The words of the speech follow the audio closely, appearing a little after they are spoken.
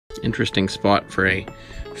Interesting spot for a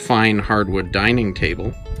fine hardwood dining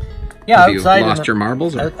table. Yeah, have outside you lost your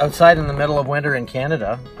marbles? Or? Outside in the middle of winter in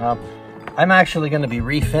Canada. I'm actually going to be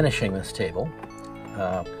refinishing this table.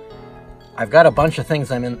 I've got a bunch of things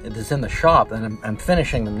that's in the shop, and I'm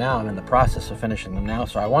finishing them now. I'm in the process of finishing them now,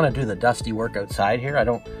 so I want to do the dusty work outside here. I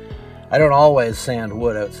don't always sand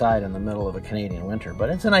wood outside in the middle of a Canadian winter, but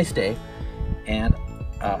it's a nice day, and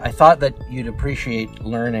I thought that you'd appreciate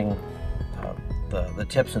learning the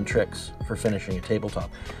tips and tricks for finishing a tabletop.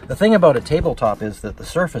 The thing about a tabletop is that the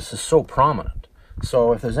surface is so prominent,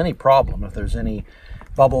 so if there's any problem, if there's any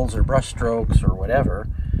bubbles or brush strokes or whatever,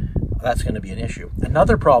 that's going to be an issue.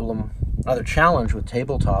 Another challenge with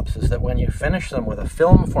tabletops is that when you finish them with a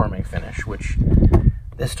film forming finish, which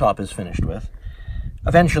this top is finished with,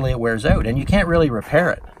 eventually it wears out and you can't really repair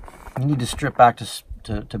it. You need to strip back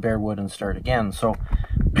to bare wood and start again. So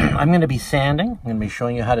I'm going to be sanding. I'm going to be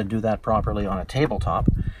showing you how to do that properly on a tabletop.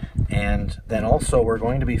 And then also we're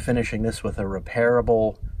going to be finishing this with a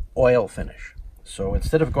repairable oil finish. So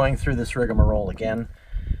instead of going through this rigmarole again,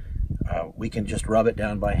 we can just rub it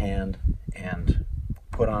down by hand and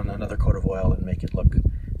put on another coat of oil and make it look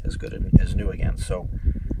as good as new again. So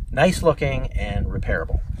nice looking and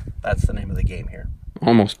repairable. That's the name of the game here.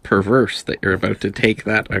 Almost perverse that you're about to take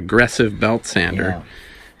that aggressive belt sander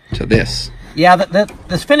to this. Yeah,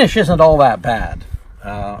 this finish isn't all that bad.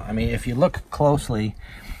 I mean, if you look closely,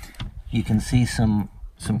 you can see some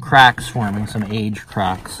cracks forming, some age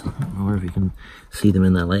cracks. I don't know if you can see them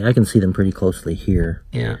in that light. I can see them pretty closely here.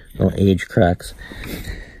 Yeah. Little age cracks.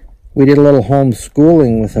 We did a little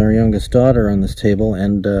homeschooling with our youngest daughter on this table,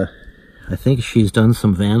 and I think she's done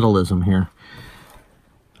some vandalism here.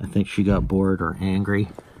 I think she got bored or angry.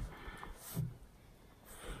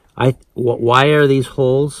 Why are these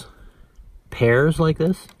holes pairs like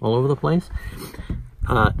this all over the place?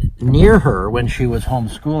 Near her, when she was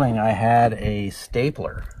homeschooling, I had a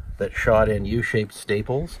stapler that shot in U-shaped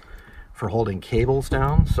staples for holding cables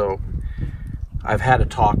down. So I've had a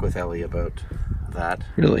talk with Ellie about that.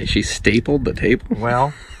 Really? She stapled the table?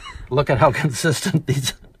 Well, look at how consistent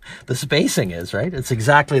the spacing is, right? It's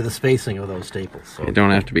exactly the spacing of those staples. So you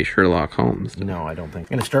don't have to be Sherlock Holmes. No, I don't think.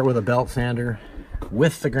 I'm going to start with a belt sander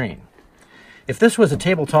with the grain. If this was a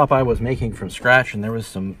tabletop I was making from scratch and there was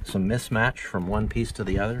some mismatch from one piece to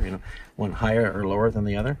the other, one higher or lower than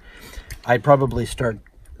the other, I'd probably start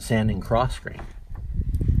sanding cross grain.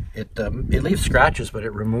 It leaves scratches, but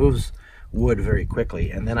it removes wood very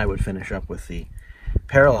quickly, and then I would finish up with the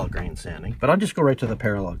parallel grain sanding. But I'll just go right to the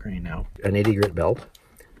parallel grain now. An 80 grit belt.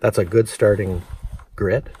 That's a good starting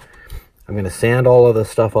grit. I'm going to sand all of the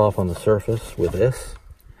stuff off on the surface with this,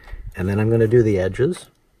 and then I'm going to do the edges,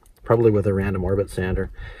 probably with a random orbit sander,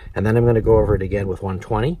 and then I'm going to go over it again with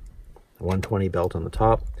 120 belt on the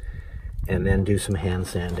top, and then do some hand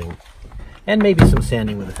sanding, and maybe some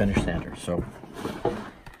sanding with a finish sander. So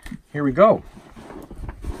here we go.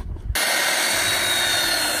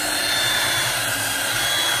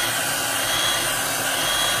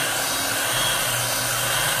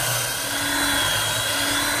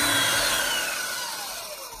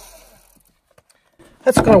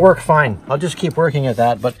 That's going to work fine. I'll just keep working at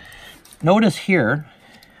that. But notice here,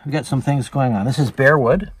 we've got some things going on. This is bare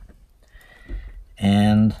wood.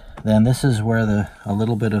 And then this is where a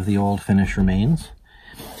little bit of the old finish remains.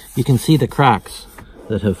 You can see the cracks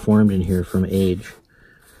that have formed in here from age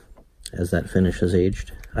as that finish has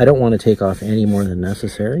aged. I don't want to take off any more than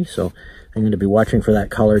necessary, so I'm going to be watching for that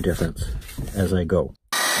color difference as I go.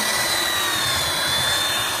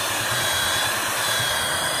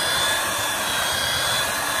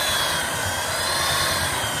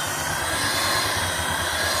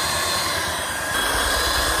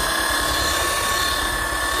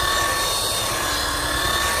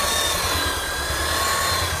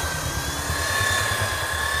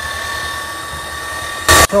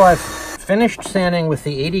 So I've finished sanding with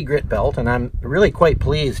the 80 grit belt, and I'm really quite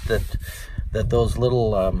pleased that those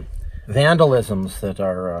little vandalisms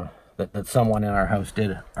that someone in our house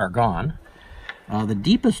did are gone. The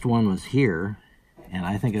deepest one was here, and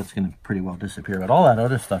I think it's going to pretty well disappear, but all that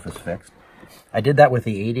other stuff is fixed. I did that with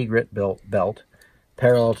the 80 grit belt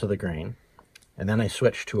parallel to the grain, and then I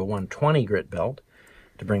switched to a 120 grit belt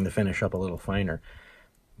to bring the finish up a little finer.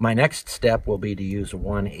 My next step will be to use a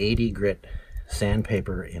 180 grit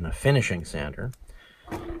sandpaper in a finishing sander.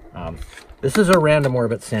 This is a random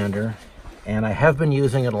orbit sander, and I have been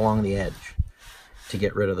using it along the edge to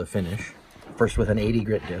get rid of the finish. First with an 80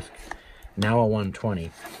 grit disc, now a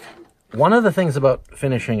 120. One of the things about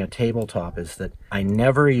finishing a tabletop is that I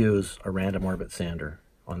never use a random orbit sander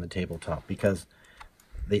on the tabletop, because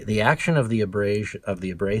the action of the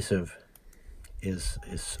abrasive is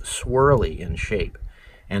swirly in shape,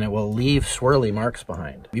 and it will leave swirly marks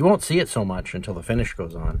behind. You won't see it so much until the finish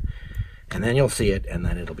goes on, and then you'll see it, and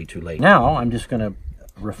then it'll be too late. Now I'm just going to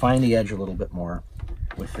refine the edge a little bit more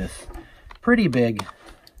with this pretty big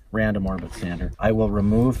random orbit sander. I will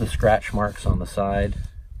remove the scratch marks on the side.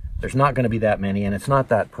 There's not going to be that many, and it's not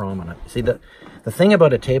that prominent. See, the thing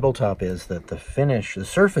about a tabletop is that the finish, the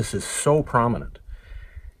surface is so prominent.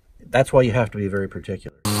 That's why you have to be very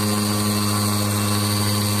particular.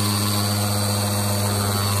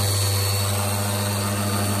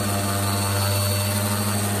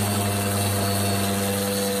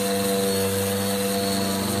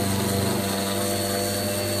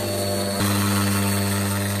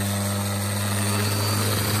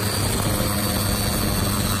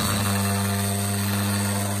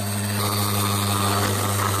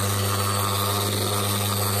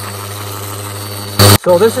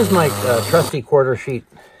 So this is my trusty quarter sheet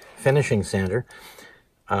finishing sander.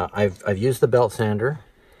 I've used the belt sander,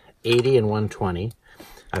 80 and 120.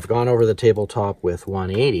 I've gone over the tabletop with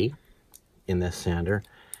 180 in this sander,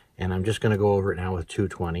 and I'm just going to go over it now with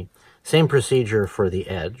 220. Same procedure for the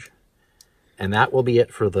edge, and that will be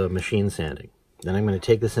it for the machine sanding. Then I'm going to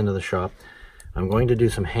take this into the shop. I'm going to do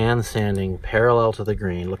some hand sanding parallel to the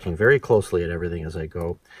grain, looking very closely at everything as I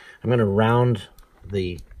go. I'm going to round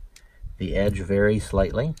the edge very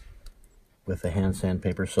slightly with the hand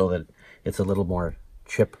sandpaper so that it's a little more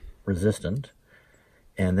chip resistant,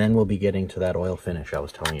 and then we'll be getting to that oil finish I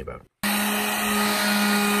was telling you about.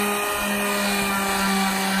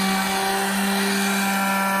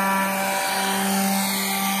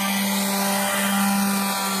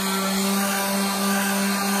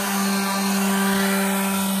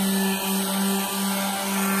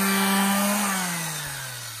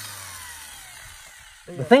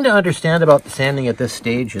 The thing to understand about the sanding at this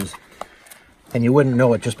stage is, and you wouldn't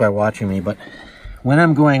know it just by watching me, but when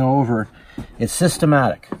I'm going over, it's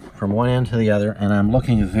systematic from one end to the other, and I'm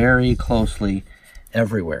looking very closely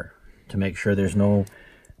everywhere to make sure there's no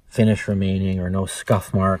finish remaining or no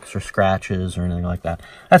scuff marks or scratches or anything like that.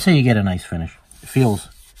 That's how you get a nice finish. It feels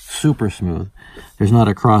super smooth. There's not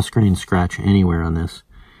a cross-grain scratch anywhere on this.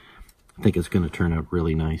 I think it's going to turn out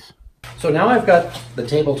really nice. So now I've got the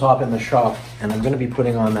tabletop in the shop, and I'm going to be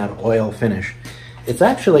putting on that oil finish. It's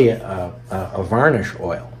actually a varnish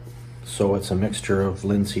oil, so it's a mixture of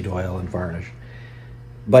linseed oil and varnish.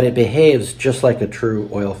 But it behaves just like a true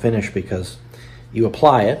oil finish because you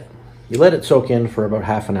apply it, you let it soak in for about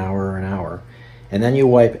half an hour or an hour, and then you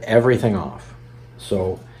wipe everything off.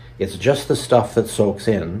 So it's just the stuff that soaks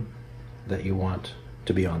in that you want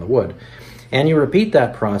to be on the wood. And you repeat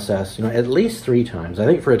that process, at least 3 times. I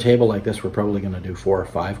think for a table like this, we're probably going to do 4 or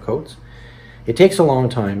 5 coats. It takes a long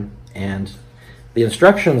time, and the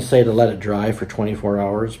instructions say to let it dry for 24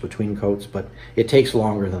 hours between coats, but it takes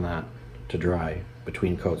longer than that to dry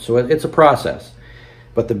between coats. So it's a process.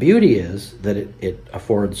 But the beauty is that it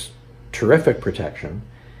affords terrific protection,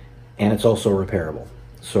 and it's also repairable.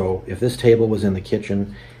 So if this table was in the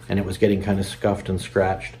kitchen and it was getting kind of scuffed and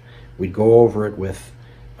scratched, we'd go over it with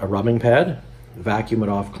a rubbing pad, vacuum it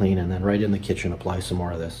off clean, and then right in the kitchen apply some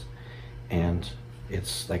more of this. And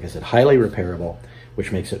it's, like I said, highly repairable,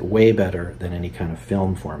 which makes it way better than any kind of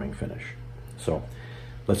film forming finish. So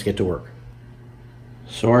let's get to work.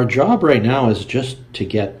 So our job right now is just to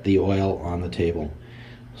get the oil on the table.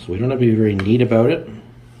 So we don't have to be very neat about it.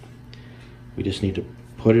 We just need to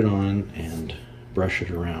put it on and brush it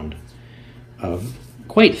around.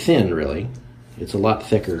 Quite thin, really. It's a lot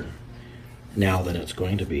thicker now than it's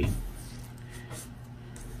going to be.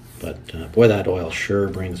 But boy, that oil sure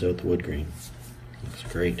brings out the wood grain. Looks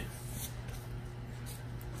great.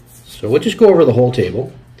 So we'll just go over the whole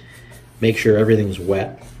table, make sure everything's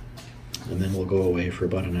wet, and then we'll go away for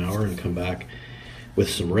about an hour and come back with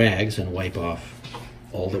some rags and wipe off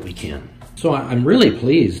all that we can. So I'm really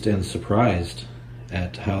pleased and surprised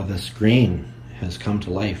at how this grain has come to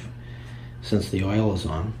life since the oil is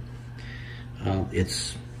on.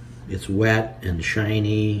 It's wet and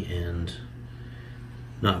shiny and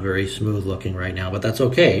not very smooth looking right now, but that's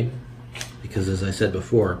okay because, as I said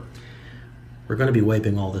before, we're going to be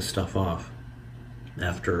wiping all this stuff off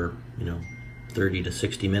after 30 to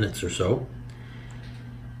 60 minutes or so.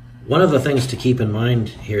 One of the things to keep in mind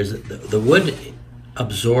here is that the wood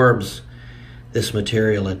absorbs this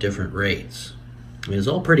material at different rates. I mean, it's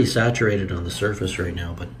all pretty saturated on the surface right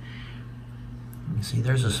now, but you see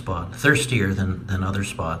there's a spot, thirstier than other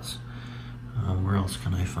spots. Where else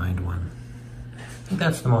can I find one? I think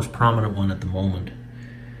that's the most prominent one at the moment.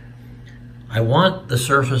 I want the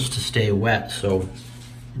surface to stay wet, so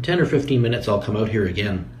in 10 or 15 minutes I'll come out here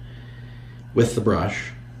again with the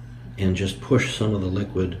brush and just push some of the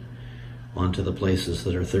liquid onto the places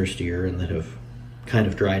that are thirstier and that have kind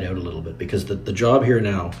of dried out a little bit, because the job here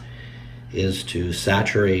now is to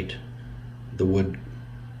saturate the wood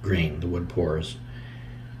grain, the wood pores,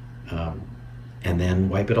 and then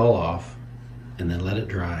wipe it all off and then let it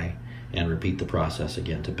dry and repeat the process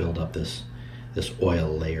again to build up this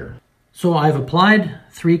oil layer. So I've applied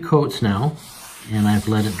 3 coats now, and I've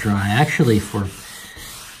let it dry actually for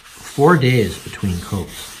 4 days between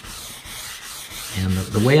coats. And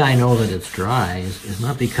the way I know that it's dry is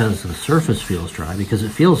not because the surface feels dry, because it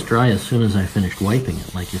feels dry as soon as I finished wiping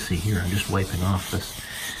it. Like you see here, I'm just wiping off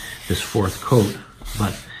this 4th coat.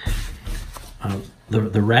 But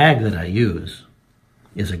the rag that I use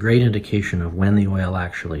is a great indication of when the oil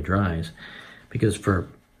actually dries, because for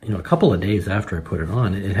a couple of days after I put it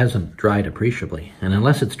on, it hasn't dried appreciably. And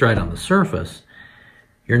unless it's dried on the surface,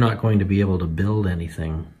 you're not going to be able to build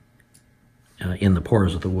anything in the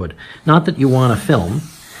pores of the wood. Not that you want to film,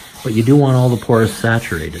 but you do want all the pores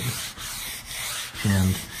saturated.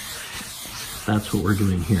 And that's what we're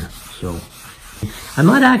doing here. So I'm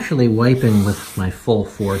not actually wiping with my full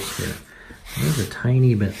force here. There's a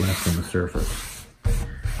tiny bit left on the surface.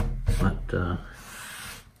 But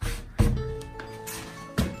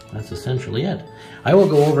that's essentially it. I will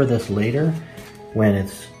go over this later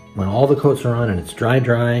when all the coats are on and it's dry.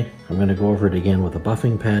 I'm going to go over it again with a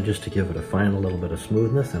buffing pad just to give it a final little bit of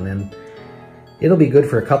smoothness, and then it'll be good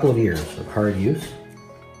for a couple of years of hard use.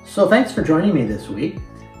 So thanks for joining me this week.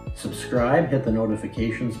 Subscribe, hit the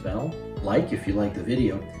notifications bell, like if you like the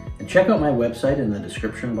video, and check out my website in the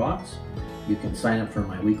description box. You can sign up for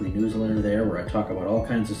my weekly newsletter there where I talk about all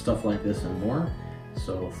kinds of stuff like this and more.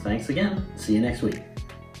 So thanks again. See you next week.